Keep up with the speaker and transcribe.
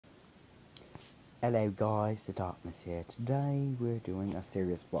Hello guys, the Darkness here. Today we're doing a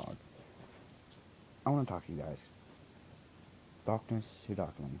serious vlog. I want to talk to you guys. Darkness to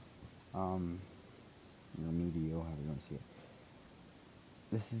Darklings. Or media, however you want to see it.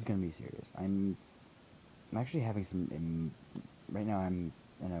 This is gonna be serious. I'm actually having right now I'm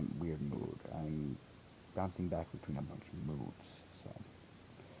in a weird mood. I'm bouncing back between a bunch of moods. So,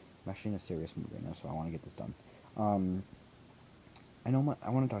 I'm actually in a serious mood right now, so I want to get this done. I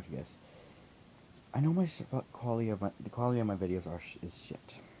want to talk to you guys. I know the quality of my videos is shit.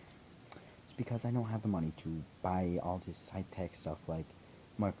 It's because I don't have the money to buy all this high-tech stuff like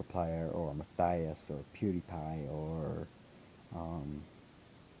Markiplier or Matthias or PewDiePie or I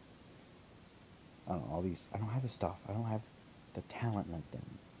don't know, all these. I don't have the stuff. I don't have the talent like them.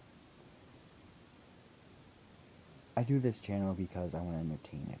 I do this channel because I want to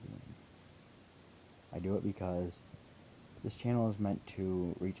entertain everyone. I do it because this channel is meant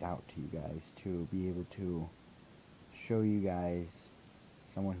to reach out to you guys, to be able to show you guys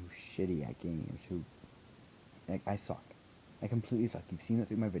someone who's shitty at games, who, like, I suck. I completely suck. You've seen it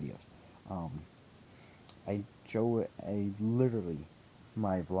through my videos. I literally,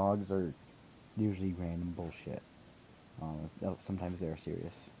 my vlogs are usually random bullshit. Sometimes they're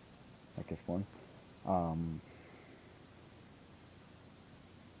serious, like this one.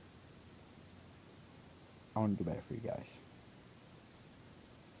 I want to do better for you guys.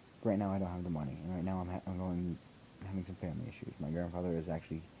 Right now I don't have the money, and right now I'm having some family issues. My grandfather is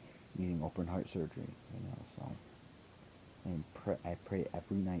actually needing open heart surgery, so I pray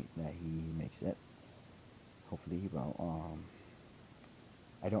every night that he makes it. Hopefully he will.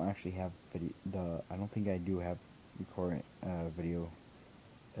 I don't actually have I don't think I do have recording video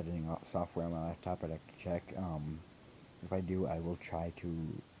editing software on my laptop. I'd have to check. If I do, I will try to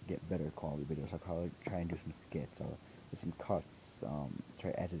get better quality videos. I'll probably try and do some skits or some cuts.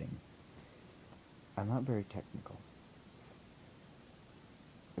 Try editing. I'm not very technical.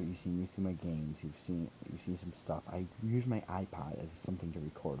 But you've seen me through my games. You've seen some stuff. I use my iPod as something to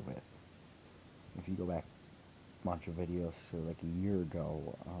record with. If you go back a bunch of videos for like a year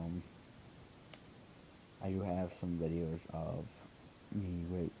ago, I do have some videos of me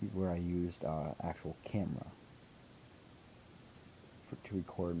where I used actual camera to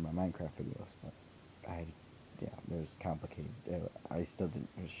record my Minecraft videos. But there's complicated. I still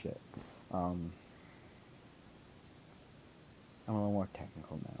didn't do shit. I'm a little more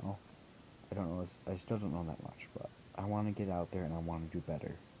technical now. I still don't know that much, but I want to get out there and I want to do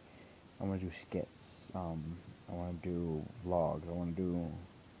better. I want to do skits. I want to do vlogs. I want to do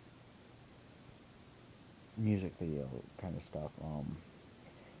music video kind of stuff.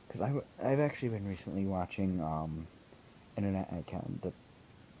 Because I've actually been recently watching Internet Account, the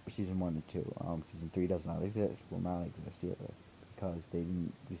season 1 and 2. Season 3 does not exist. Will not exist either because they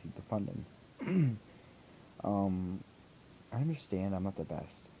didn't receive the funding. I understand I'm not the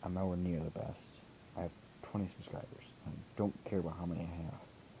best. I'm nowhere near the best. I have 20 subscribers. I don't care about how many I have.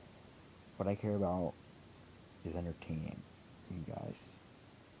 What I care about is entertaining you guys.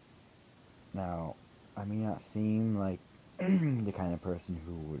 Now, I may not seem like the kind of person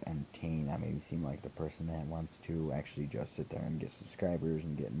who would entertain. I may seem like the person that wants to actually just sit there and get subscribers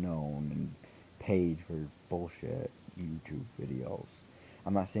and get known and paid for bullshit YouTube videos.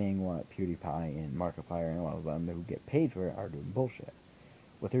 I'm not saying what PewDiePie and Markiplier and all of them who get paid for it are doing bullshit.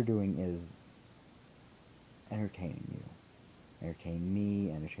 What they're doing is entertaining you. Entertaining me,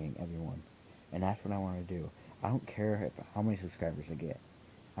 entertaining everyone. And that's what I want to do. I don't care how many subscribers I get.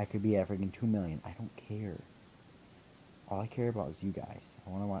 I could be at freaking 2 million. I don't care. All I care about is you guys. I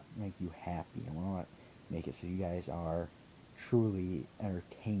want to make you happy. I want to make it so you guys are truly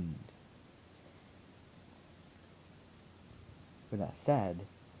entertained. With that said,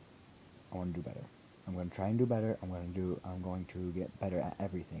 I want to do better. I'm going to try and do better. I'm going to get better at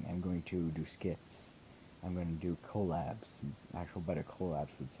everything. I'm going to do skits. I'm going to do collabs, actual better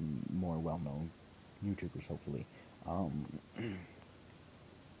collabs with some more well-known YouTubers, hopefully. I'm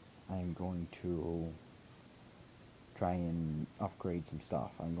going to try and upgrade some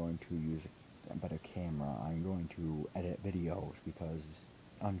stuff. I'm going to use a better camera. I'm going to edit videos because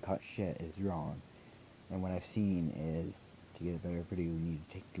uncut shit is wrong. And what I've seen is to get a better video, you need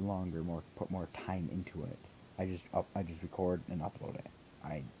to take longer, put more time into it. I just record and upload it.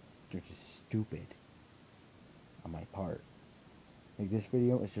 They're just stupid on my part. Like, this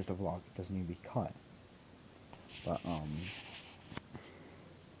video is just a vlog. It doesn't need to be cut. But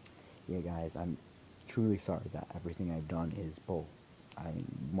yeah, guys, I'm truly sorry that everything I've done is bull. I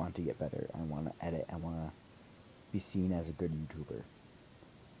want to get better. I want to edit. I want to be seen as a good YouTuber.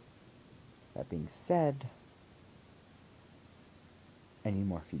 That being said, I need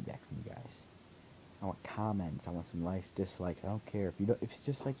more feedback from you guys. I want comments. I want some likes, dislikes. I don't care if you don't. If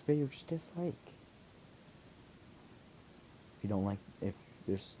you dislike the video, just dislike. If you don't like, if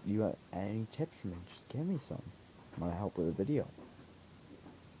there's you got any tips from me, just give me some. I want to help with a video.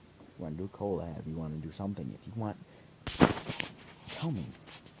 You want to do a collab? You want to do something? If you want, tell me.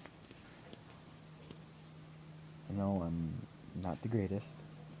 I know I'm not the greatest,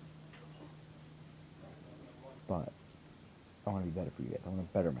 but I want to be better for you guys. I want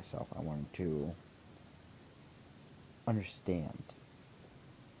to better myself. I want to understand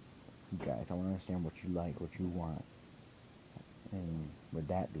you guys. I want to understand what you like, what you want. And with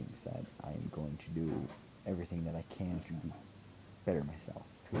that being said, I am going to do everything that I can to better myself,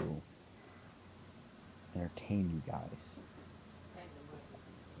 to entertain you guys.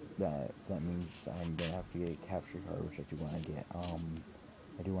 That means I'm gonna have to get a capture card, which I do want to get.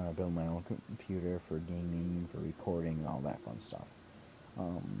 I do want to build my own computer for gaming, for recording, and all that fun stuff.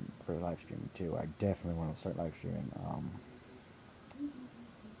 For live streaming too. I definitely want to start live streaming.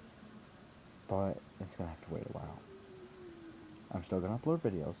 But it's gonna have to wait a while. I'm still gonna upload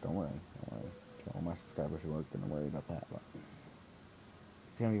videos. Don't worry. To all my subscribers who are gonna worry about that, but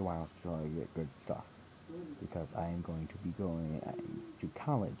it's gonna be a while until I get good stuff, because I am going to be going to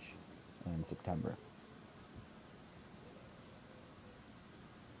college in September.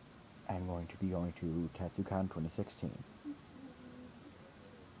 I'm going to be going to TattooCon 2016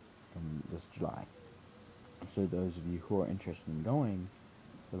 in this July. So those of you who are interested in going,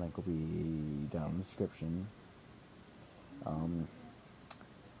 the link will be down in the description.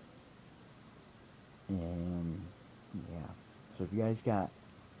 And yeah, so if you guys got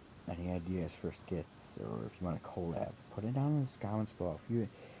any ideas for skits, or if you want a collab, put it down in the comments below. If you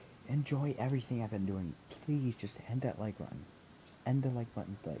enjoy everything I've been doing, please just hit that like button. Just end the like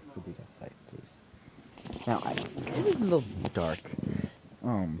button, like, would be that site, please. Now, it is a little dark,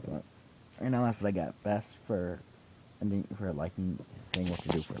 but right now that's what I got. Best for ending, for liking, saying what to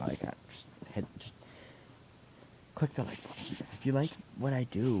do for like, just click the like button. If you like what I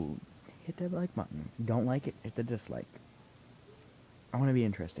do, hit that like button. If you don't like it, hit the dislike. I want to be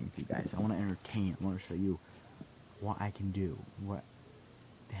interesting to you guys. I want to entertain. I want to show you what I can do. What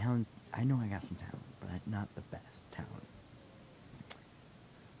talent? I know I got some talent, but I'm not the best talent.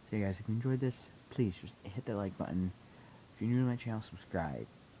 So, guys, if you enjoyed this, please just hit that like button. If you're new to my channel, subscribe.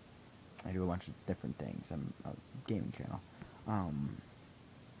 I do a bunch of different things. I'm a gaming channel.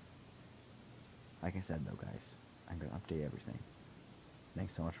 Like I said, though, guys, I'm gonna update everything.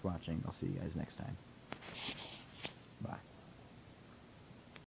 Thanks so much for watching. I'll see you guys next time.